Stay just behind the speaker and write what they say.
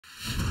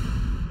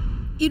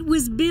It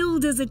was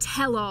billed as a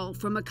tell-all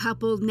from a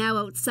couple now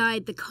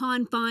outside the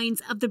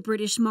confines of the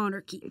British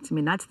monarchy. I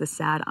mean, that's the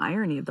sad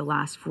irony of the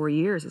last 4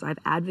 years, is I've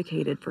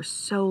advocated for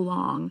so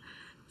long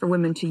for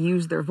women to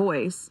use their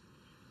voice.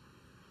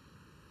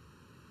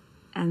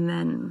 And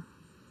then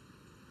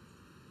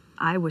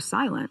I was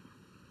silent.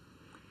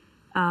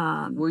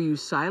 Were you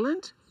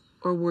silent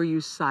or were you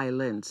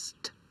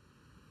silenced?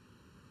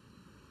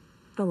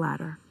 The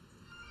latter.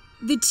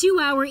 The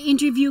 2-hour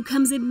interview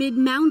comes amid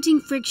mounting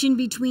friction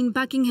between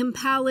Buckingham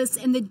Palace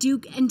and the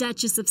Duke and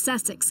Duchess of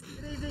Sussex.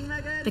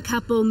 The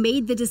couple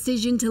made the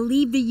decision to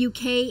leave the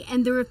UK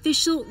and their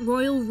official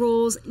royal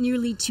roles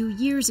nearly 2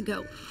 years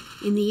ago.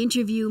 In the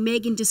interview,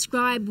 Meghan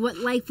described what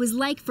life was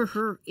like for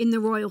her in the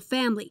royal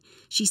family.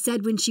 She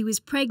said when she was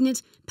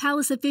pregnant,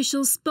 palace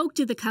officials spoke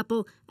to the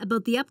couple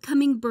about the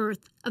upcoming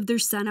birth of their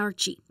son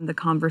Archie. The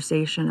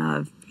conversation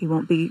of he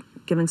won't be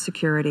given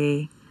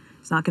security,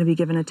 he's not going to be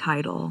given a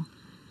title.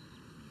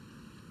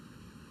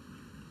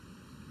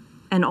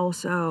 And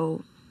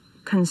also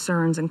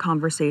concerns and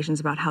conversations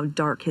about how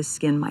dark his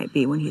skin might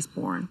be when he's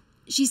born.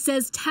 She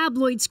says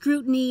tabloid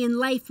scrutiny and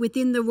life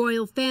within the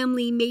royal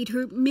family made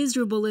her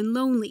miserable and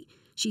lonely.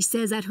 She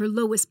says at her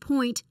lowest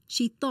point,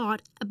 she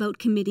thought about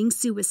committing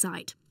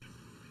suicide.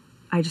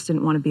 I just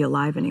didn't want to be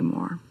alive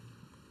anymore.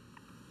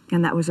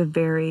 And that was a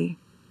very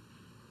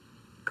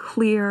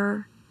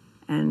clear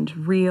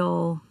and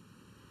real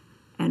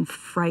and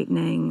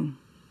frightening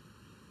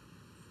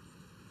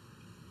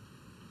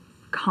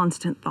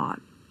constant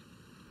thought.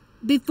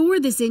 Before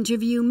this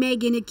interview,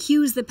 Meghan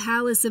accused the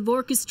palace of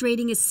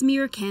orchestrating a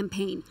smear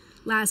campaign.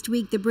 Last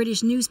week, the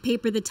British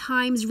newspaper The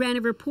Times ran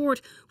a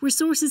report where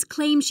sources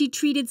claimed she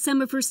treated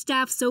some of her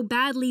staff so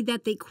badly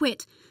that they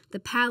quit. The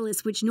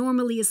palace, which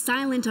normally is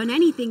silent on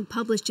anything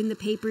published in the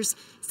papers,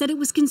 said it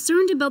was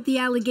concerned about the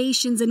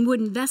allegations and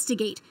would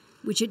investigate,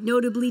 which it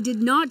notably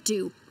did not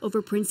do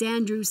over Prince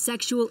Andrew's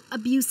sexual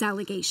abuse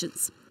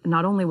allegations.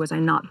 Not only was I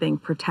not being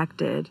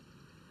protected,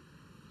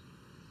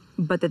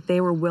 but that they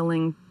were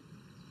willing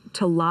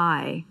to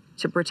lie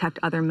to protect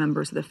other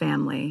members of the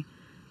family,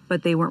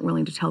 but they weren't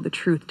willing to tell the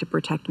truth to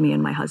protect me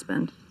and my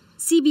husband.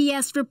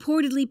 CBS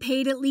reportedly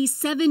paid at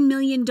least $7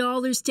 million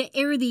to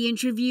air the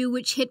interview,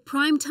 which hit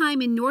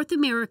primetime in North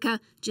America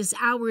just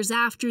hours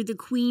after the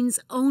Queen's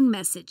own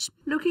message.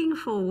 Looking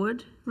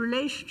forward,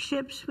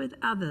 relationships with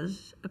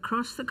others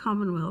across the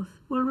Commonwealth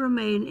will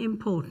remain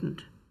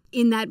important.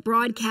 In that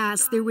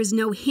broadcast, there was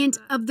no hint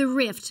of the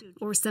rift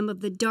or some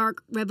of the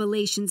dark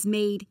revelations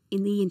made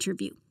in the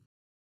interview.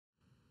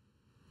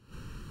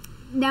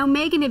 Now,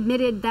 Meghan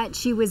admitted that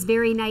she was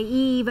very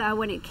naive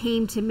when it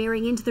came to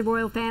marrying into the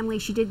royal family.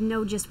 She didn't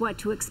know just what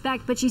to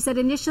expect, but she said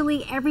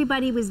initially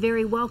everybody was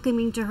very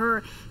welcoming to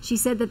her. She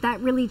said that that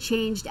really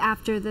changed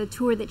after the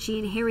tour that she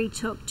and Harry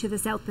took to the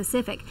South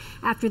Pacific.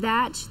 After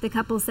that, the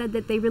couple said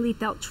that they really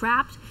felt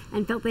trapped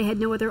and felt they had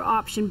no other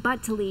option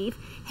but to leave.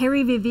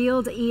 Harry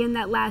revealed, Ian,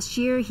 that last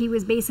year he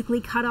was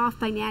basically cut off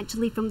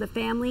financially from the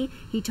family.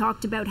 He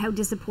talked about how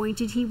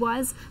disappointed he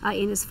was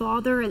in his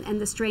father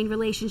and the strained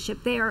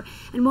relationship there.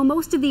 And while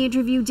most of the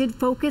interview did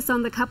focus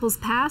on the couple's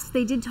past,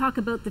 they did talk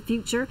about the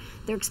future.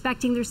 They're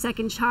expecting their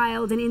second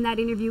child, and in that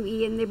interview,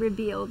 Ian, they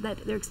revealed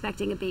that they're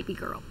expecting a baby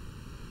girl.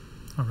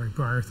 All right,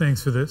 Briar,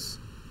 thanks for this.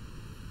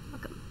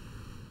 Welcome.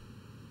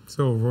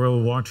 So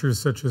royal watchers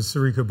such as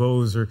Sarika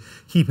Bowes are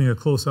keeping a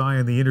close eye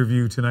on the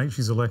interview tonight.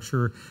 She's a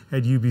lecturer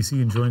at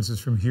UBC and joins us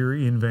from here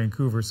in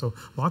Vancouver. So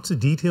lots of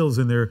details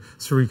in there.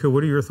 Sarika,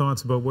 what are your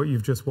thoughts about what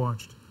you've just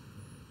watched?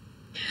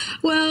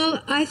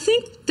 Well, I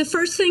think the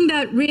first thing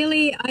that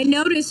really I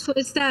noticed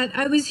was that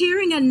I was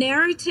hearing a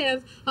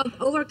narrative of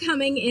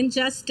overcoming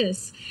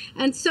injustice.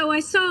 And so I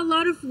saw a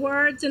lot of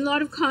words and a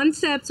lot of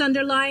concepts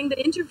underlying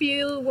the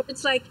interview,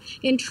 words like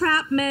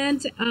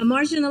entrapment,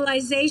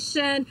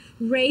 marginalization,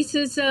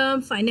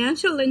 racism,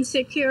 financial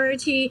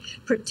insecurity,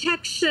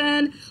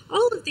 protection.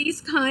 All of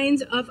these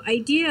kinds of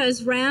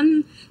ideas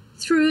ran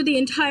through the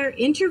entire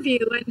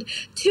interview. And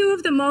two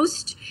of the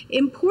most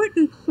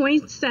important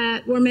points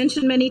that were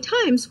mentioned many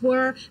times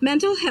were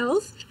mental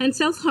health and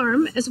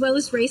self-harm, as well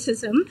as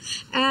racism.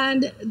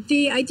 And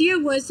the idea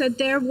was that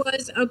there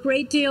was a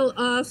great deal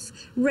of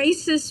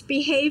racist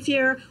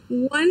behavior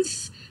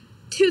once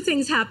two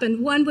things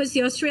happened. One was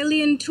the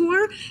Australian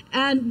tour,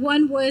 and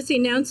one was the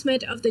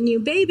announcement of the new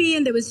baby.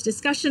 And there was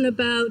discussion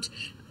about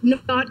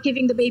not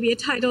giving the baby a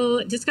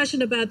title,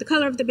 discussion about the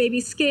color of the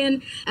baby's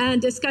skin, and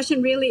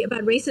discussion really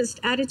about racist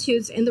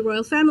attitudes in the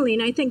royal family.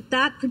 And I think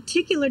that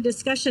particular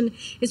discussion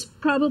is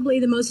probably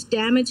the most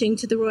damaging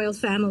to the royal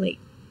family.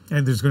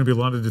 And there's going to be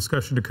a lot of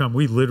discussion to come.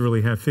 We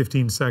literally have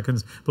 15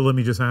 seconds, but let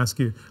me just ask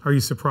you, are you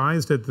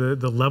surprised at the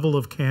level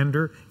of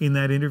candor in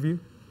that interview?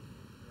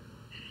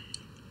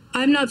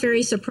 I'm not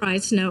very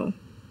surprised, no.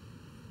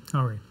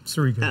 All right.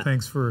 Sarika,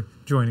 thanks for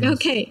joining us.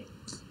 Okay.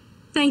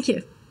 Thank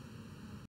you.